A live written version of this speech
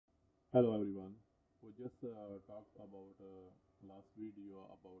Hello everyone. We just talked about last video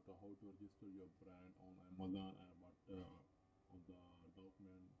about how to register your brand on Amazon and what the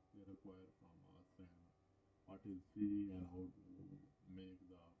document they require from us and what is fee and how to make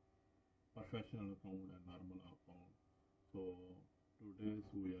the professional account and normal account. So today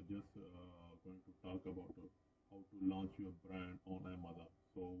we are just going to talk about how to launch your brand on Amazon.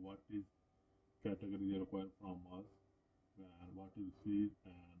 So what is category they require from us and what is fee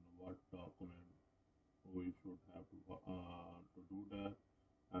and what document we should have to do that,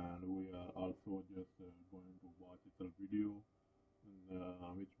 and we are also just going to watch a video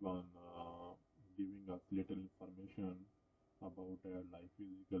which one giving us little information about their life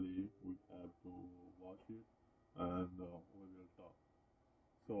physically. We have to watch it and we will talk.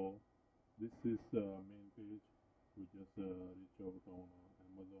 So this is the main page. We just reach out on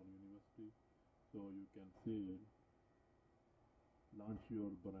Amazon University, so you can see launch your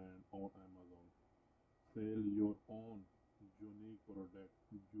brand on Amazon. Sell your own unique product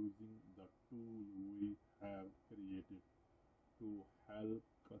using the tool we have created to help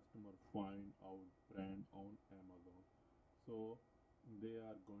customers find our brand on Amazon. So they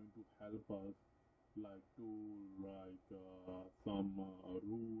are going to help us like to some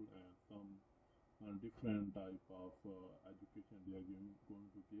rule and some different type of education they are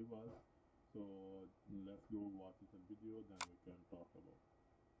going to give us. So let's go watch this video, then we can talk about.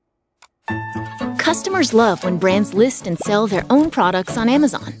 Customers love when brands list and sell their own products on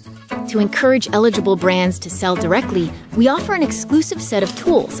Amazon. To encourage eligible brands to sell directly, we offer an exclusive set of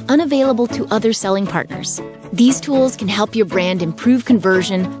tools unavailable to other selling partners. These tools can help your brand improve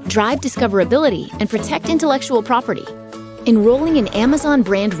conversion, drive discoverability, and protect intellectual property. Enrolling in Amazon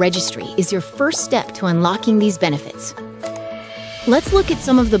Brand Registry is your first step to unlocking these benefits. Let's look at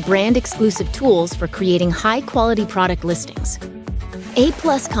some of the brand-exclusive tools for creating high-quality product listings.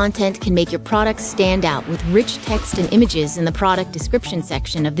 A-plus content can make your products stand out with rich text and images in the product description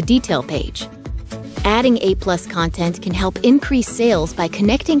section of the detail page. Adding A-plus content can help increase sales by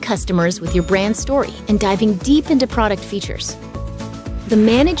connecting customers with your brand story and diving deep into product features. The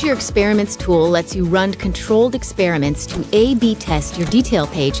Manage Your Experiments tool lets you run controlled experiments to A/B test your detail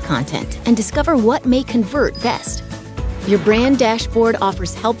page content and discover what may convert best. Your brand dashboard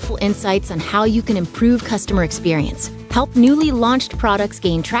offers helpful insights on how you can improve customer experience, help newly launched products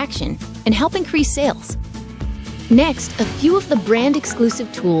gain traction, and help increase sales. Next, a few of the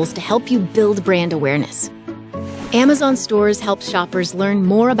brand-exclusive tools to help you build brand awareness. Amazon stores help shoppers learn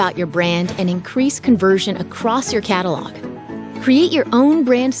more about your brand and increase conversion across your catalog. Create your own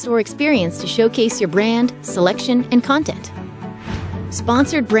brand store experience to showcase your brand, selection, and content.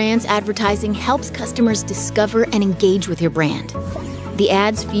 Sponsored brands advertising helps customers discover and engage with your brand. The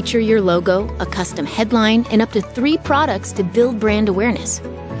ads feature your logo, a custom headline, and up to 3 products to build brand awareness.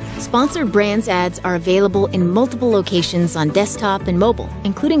 Sponsored brands ads are available in multiple locations on desktop and mobile,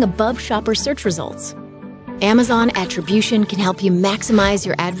 including above shopper search results. Amazon Attribution can help you maximize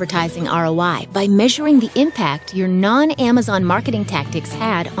your advertising ROI by measuring the impact your non-Amazon marketing tactics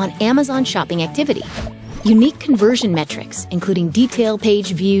had on Amazon shopping activity. Unique conversion metrics, including detail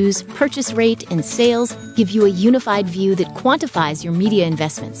page views, purchase rate, and sales, give you a unified view that quantifies your media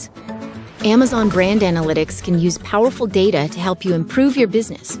investments. Amazon Brand Analytics can use powerful data to help you improve your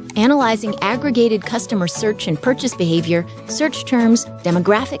business, analyzing aggregated customer search and purchase behavior, search terms,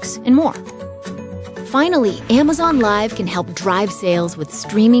 demographics, and more. Finally, Amazon Live can help drive sales with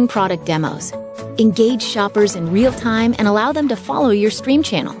streaming product demos. Engage shoppers in real time and allow them to follow your stream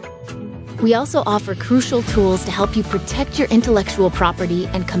channel. We also offer crucial tools to help you protect your intellectual property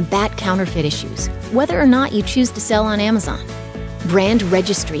and combat counterfeit issues, whether or not you choose to sell on Amazon. Brand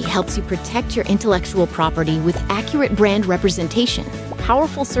Registry helps you protect your intellectual property with accurate brand representation,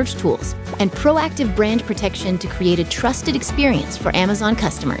 powerful search tools, and proactive brand protection to create a trusted experience for Amazon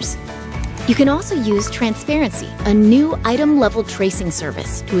customers. You can also use Transparency, a new item-level tracing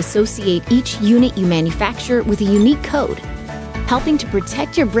service to associate each unit you manufacture with a unique code, helping to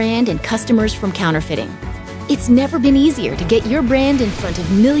protect your brand and customers from counterfeiting. It's never been easier to get your brand in front of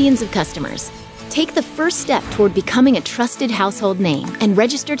millions of customers. Take the first step toward becoming a trusted household name and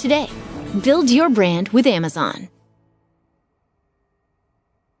register today. Build your brand with Amazon.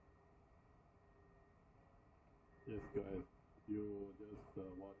 Yes, guys, you just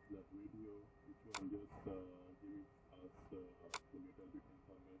watch that video, which one just give us a little bit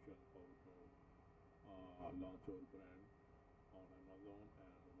information how to launch our brand on Amazon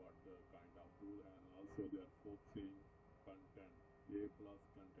and what the kind of tool, and also they are focusing content. A plus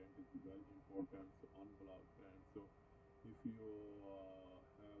content is very important to unblock brand. So if you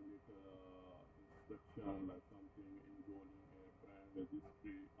have it instruction like something enrolling a brand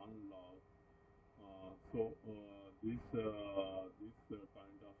registry unlocked. This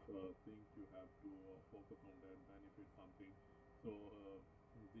kind of things you have to focus on that benefit something. So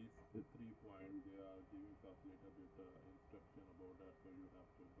these 3 points they are giving us little bit instruction about that. So you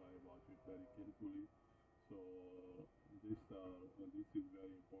have to try watch it very carefully. So this is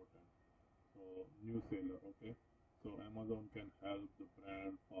very important. So new seller, okay. So Amazon can help the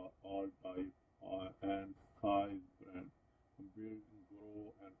brand for all type and size brand build,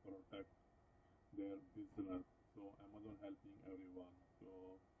 grow, and protect their business. So Amazon helping everyone.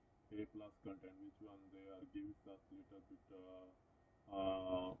 So A plus content, which one they are giving us little bit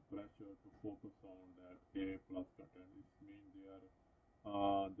pressure to focus on that A plus content. It means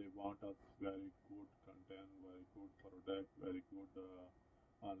they want us very good content, very good product, very good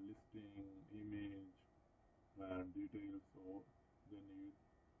listing, image, and details. So they need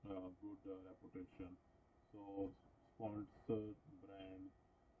good reputation. So sponsored brand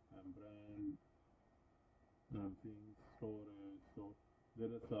and brand and things storage. So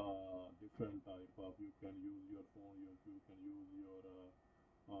there is a different type of you can use your phone, you can use your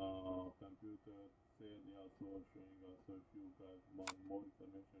computer. Say they are also showing us. So if you guys want more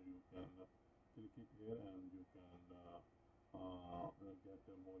information, you can click it here and you can get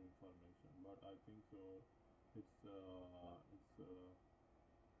more information. But I think so. It's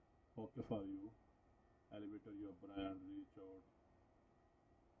okay for you. Elevator your brand, reach out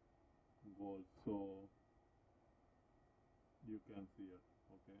goals. So you can see it,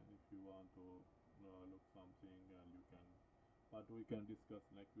 okay. If you want to look something and you can, but we can discuss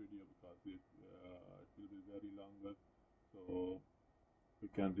next video because it will be very longer. So we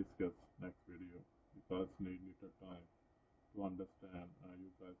can discuss next video because need little time to understand.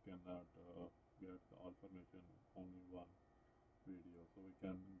 You guys cannot get all information only one video, so we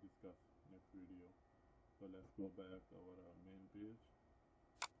can discuss next video. So let's go back to our main page.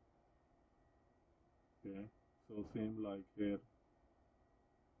 Okay, so same like here,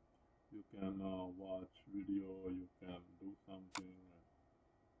 you can watch video, you can do something.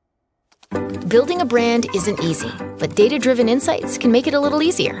 Building a brand isn't easy, but data-driven insights can make it a little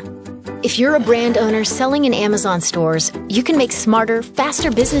easier. If you're a brand owner selling in Amazon stores, you can make smarter,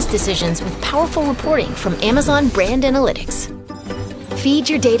 faster business decisions with powerful reporting from Amazon Brand Analytics. Feed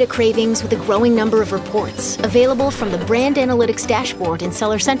your data cravings with a growing number of reports available from the Brand Analytics dashboard in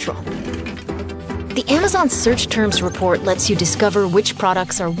Seller Central. The Amazon Search Terms report lets you discover which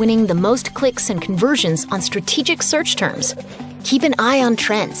products are winning the most clicks and conversions on strategic search terms. Keep an eye on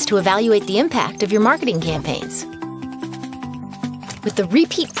trends to evaluate the impact of your marketing campaigns. With the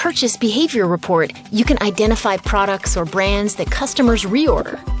Repeat Purchase Behavior Report, you can identify products or brands that customers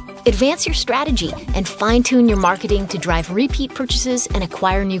reorder. Advance your strategy and fine-tune your marketing to drive repeat purchases and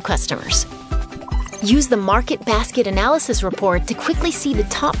acquire new customers. Use the Market Basket Analysis Report to quickly see the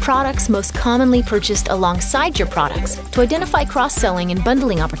top products most commonly purchased alongside your products to identify cross-selling and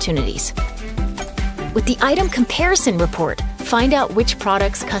bundling opportunities. With the Item Comparison Report, find out which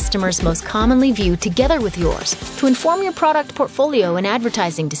products customers most commonly view together with yours to inform your product portfolio and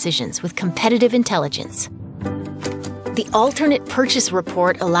advertising decisions with competitive intelligence. The Alternate Purchase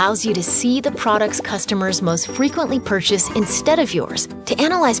Report allows you to see the products customers most frequently purchase instead of yours to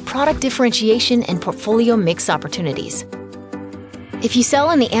analyze product differentiation and portfolio mix opportunities. If you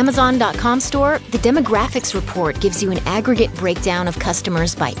sell in the Amazon.com store, the Demographics Report gives you an aggregate breakdown of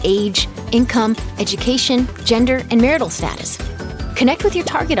customers by age, income, education, gender, and marital status. Connect with your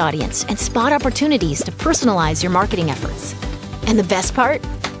target audience and spot opportunities to personalize your marketing efforts. And the best part?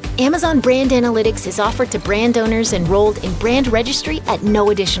 Amazon Brand Analytics is offered to brand owners enrolled in Brand Registry at no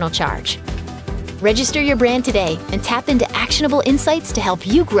additional charge. Register your brand today and tap into actionable insights to help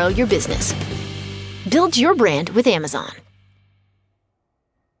you grow your business. Build your brand with Amazon.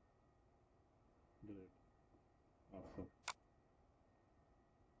 Great. Awesome.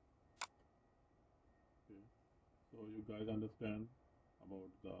 Okay. So you guys understand about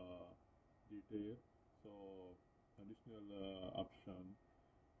the detail. So additional option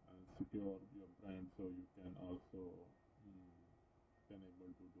and secure your brand, so you can also can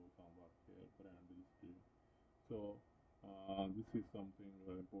able to do some work here, brand registry. So this is something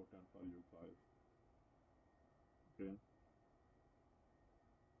very important for you guys. Okay.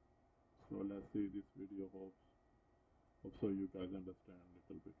 So let's see this video. Hope so you guys understand a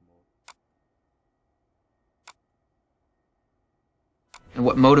little bit more. And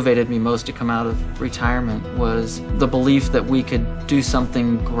what motivated me most to come out of retirement was the belief that we could do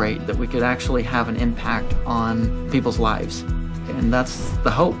something great, that we could actually have an impact on people's lives. And that's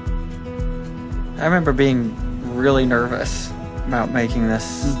the hope. I remember being really nervous about making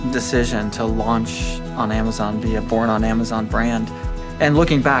this decision to launch on Amazon, be a Born on Amazon brand. And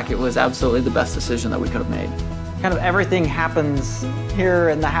looking back, it was absolutely the best decision that we could have made. Kind of everything happens here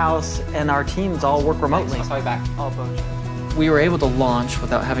in the house, and our teams all work remotely. We were able to launch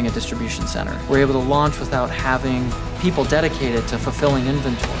without having a distribution center. We were able to launch without having people dedicated to fulfilling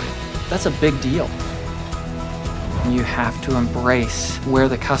inventory. That's a big deal. You have to embrace where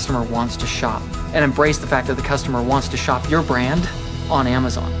the customer wants to shop and embrace the fact that the customer wants to shop your brand on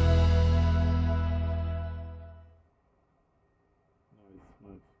Amazon. Nice.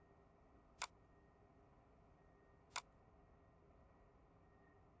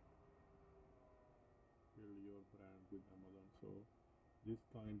 Build your brand with Amazon. So this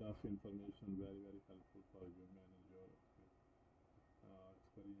kind of information very helpful for you manage your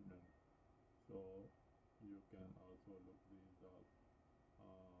experiment. So you can also look these all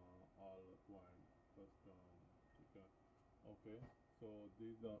point custom chicken. Okay, so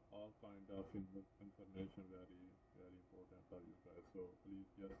these are all kind of information very important for you guys. So please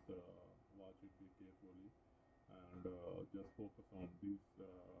just watch it carefully and just focus on this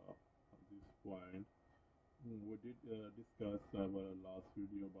point. We did discuss our last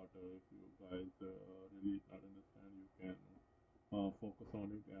video, but if you guys really not understand, you can focus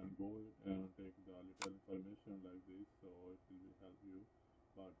on it and go and take the little information like this, so it will help you.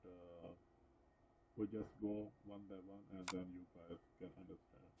 But we just go one by one and then you guys can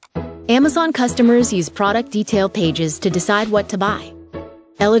understand. Amazon customers use product detail pages to decide what to buy.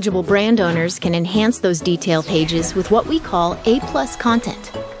 Eligible brand owners can enhance those detail pages with what we call A+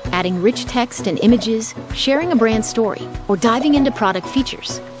 content, adding rich text and images, sharing a brand story, or diving into product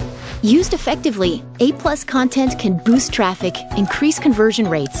features. Used effectively, A+ content can boost traffic, increase conversion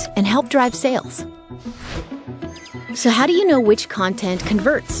rates, and help drive sales. So how do you know which content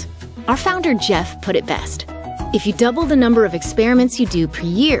converts? Our founder Jeff put it best. If you double the number of experiments you do per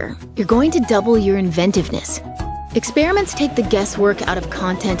year, you're going to double your inventiveness. Experiments take the guesswork out of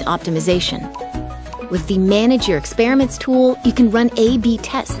content optimization. With the Manage Your Experiments tool, you can run A/B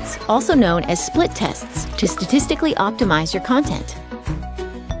tests, also known as split tests, to statistically optimize your content.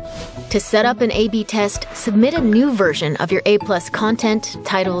 To set up an A/B test, submit a new version of your A+ content,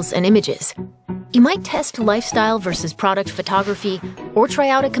 titles, and images. You might test lifestyle versus product photography, or try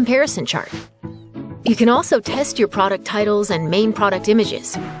out a comparison chart. You can also test your product titles and main product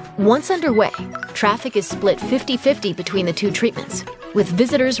images. Once underway, traffic is split 50-50 between the two treatments, with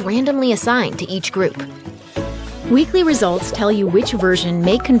visitors randomly assigned to each group. Weekly results tell you which version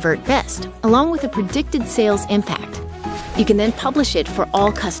may convert best, along with a predicted sales impact. You can then publish it for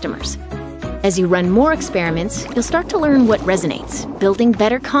all customers. As you run more experiments, you'll start to learn what resonates, building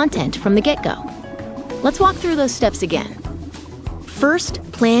better content from the get-go. Let's walk through those steps again. First,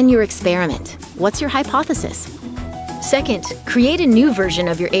 plan your experiment. What's your hypothesis? Second, create a new version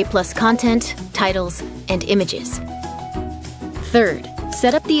of your A+ content, titles, and images. Third,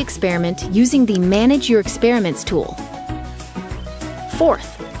 set up the experiment using the Manage Your Experiments tool.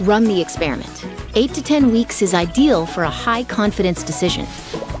 Fourth, run the experiment. 8 to 10 weeks is ideal for a high-confidence decision.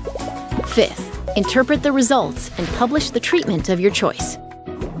 Fifth, interpret the results and publish the treatment of your choice.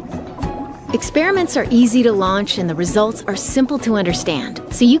 Experiments are easy to launch and the results are simple to understand,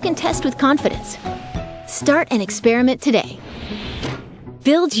 so you can test with confidence. Start an experiment today.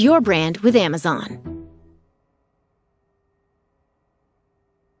 Build your brand with Amazon.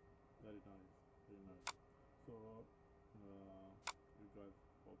 Very nice. So you guys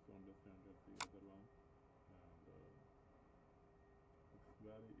also understand that the other one, and it's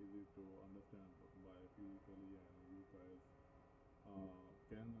very easy to understand by physically, and you guys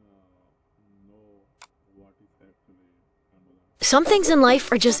can know what is actually Amazon. Some things in life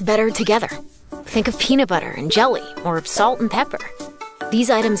are just better together. Think of peanut butter and jelly, or salt and pepper. These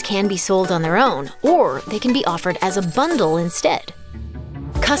items can be sold on their own, or they can be offered as a bundle instead.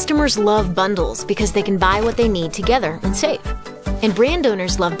 Customers love bundles because they can buy what they need together and save. And brand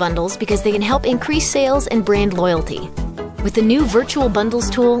owners love bundles because they can help increase sales and brand loyalty. With the new Virtual Bundles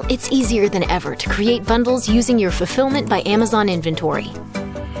tool, it's easier than ever to create bundles using your Fulfillment by Amazon inventory.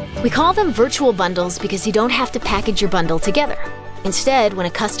 We call them virtual bundles because you don't have to package your bundle together. Instead, when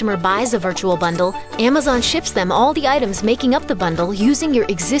a customer buys a virtual bundle, Amazon ships them all the items making up the bundle using your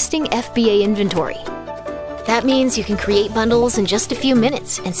existing FBA inventory. That means you can create bundles in just a few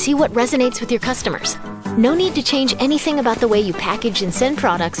minutes and see what resonates with your customers. No need to change anything about the way you package and send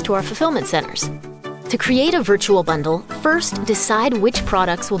products to our fulfillment centers. To create a virtual bundle, first decide which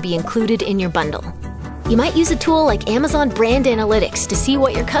products will be included in your bundle. You might use a tool like Amazon Brand Analytics to see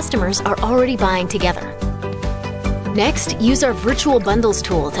what your customers are already buying together. Next, use our Virtual Bundles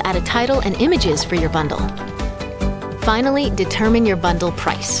tool to add a title and images for your bundle. Finally, determine your bundle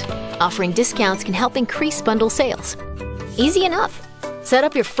price. Offering discounts can help increase bundle sales. Easy enough. Set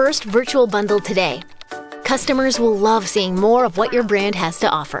up your first virtual bundle today. Customers will love seeing more of what your brand has to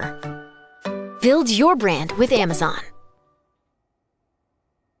offer. Build your brand with Amazon.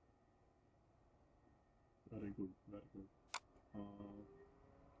 Very good, very good. Let's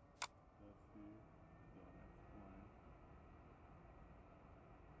see the next point.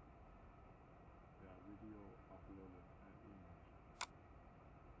 Yeah, video uploaded and image. Okay.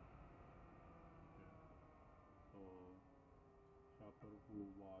 So shopper who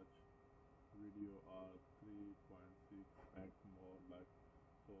watch video are 3.6x more like,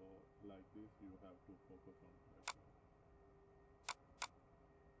 so like this you have to focus on like that.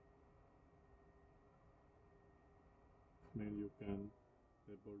 Then you can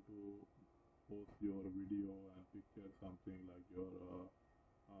able to post your video and picture something like your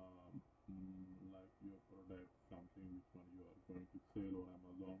like your product, something which one you are going to sell on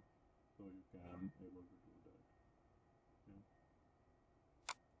Amazon, so you can able to do that. Okay.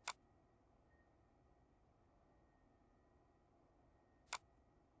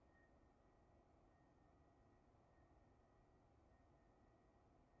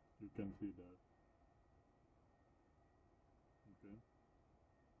 You can see that. Okay.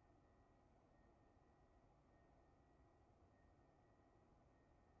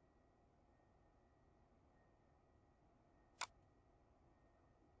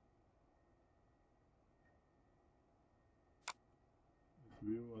 This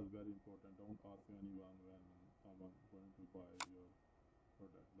view was very important. Don't ask anyone when someone going to buy your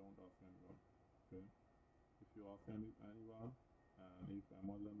product. Don't ask anyone. Okay. If you ask anyone, and if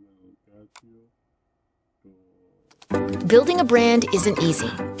Amazon will catch you to Building a brand isn't easy,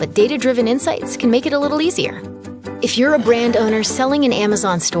 but data-driven insights can make it a little easier. If you're a brand owner selling in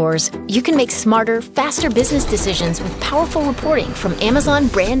Amazon stores, you can make smarter, faster business decisions with powerful reporting from Amazon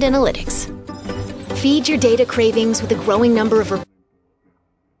Brand Analytics. Feed your data cravings with a growing number of so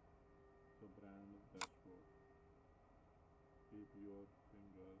brand dashboard. Keep your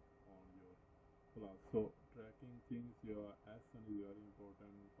fingers on your plus. So tracking things, your SN is very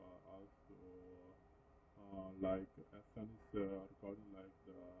important for us. So like SN is recording like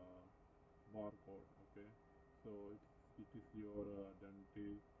the barcode. Okay. So it is your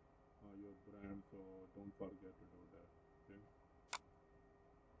identity, your brand. So don't forget to do that. Okay.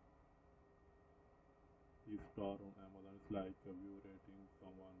 Star on Amazon is like a view rating,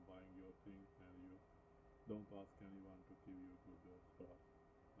 someone buying your things, and you don't ask anyone to give you good star,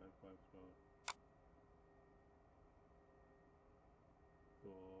 like 5 star.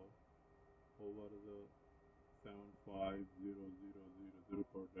 So over the 750,000 product unit or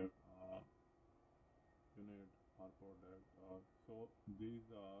product. So these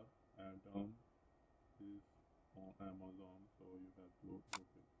are items is on Amazon, so you have to look it.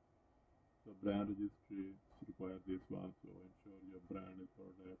 So brand registry require this one, so ensure your brand is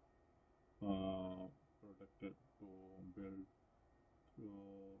protected to build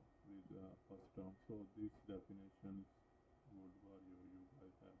with custom. So this definition is good for you. You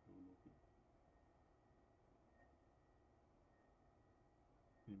guys have to look it.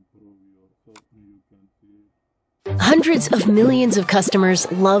 Improve your, so you can see it. Hundreds of millions of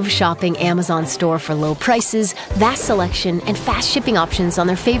customers love shopping Amazon store for low prices, vast selection, and fast shipping options on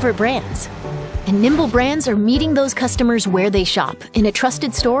their favorite brands. And Nimble Brands are meeting those customers where they shop, in a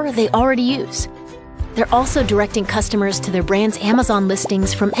trusted store they already use. They're also directing customers to their brand's Amazon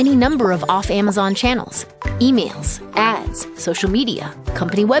listings from any number of off-Amazon channels, emails, ads, social media,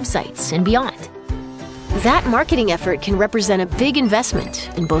 company websites, and beyond. That marketing effort can represent a big investment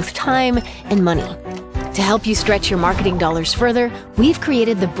in both time and money. To help you stretch your marketing dollars further, we've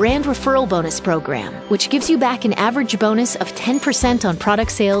created the Brand Referral Bonus Program, which gives you back an average bonus of 10% on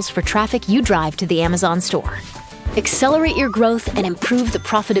product sales for traffic you drive to the Amazon store. Accelerate your growth and improve the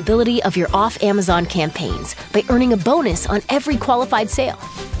profitability of your off-Amazon campaigns by earning a bonus on every qualified sale.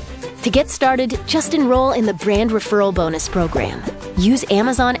 To get started, just enroll in the Brand Referral Bonus Program. Use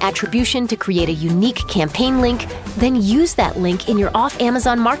Amazon Attribution to create a unique campaign link, then use that link in your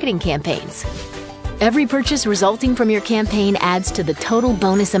off-Amazon marketing campaigns. Every purchase resulting from your campaign adds to the total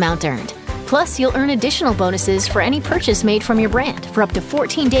bonus amount earned. Plus, you'll earn additional bonuses for any purchase made from your brand for up to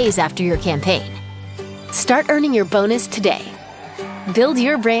 14 days after your campaign. Start earning your bonus today. Build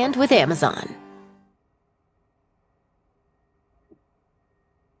your brand with Amazon.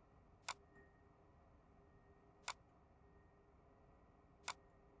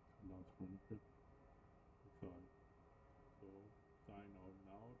 Last one, okay. Sorry. So sign out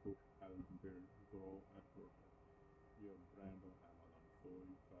now to help build, grow, and protect your brand on Amazon. So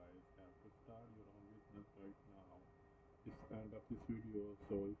you guys have to start your own business right now. this end of this video.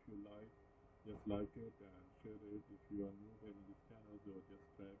 So if you like, just like it and share it. If you are new here in this channel, so just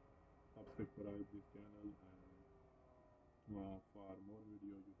subscribe this channel, and for more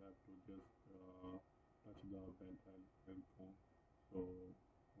video you have to just touch the bell icon. So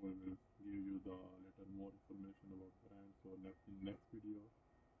we will give you the little more information about brand. So next video.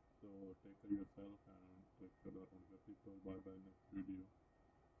 So take care of yourself and take care of other people. Bye bye. Next video.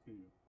 See you.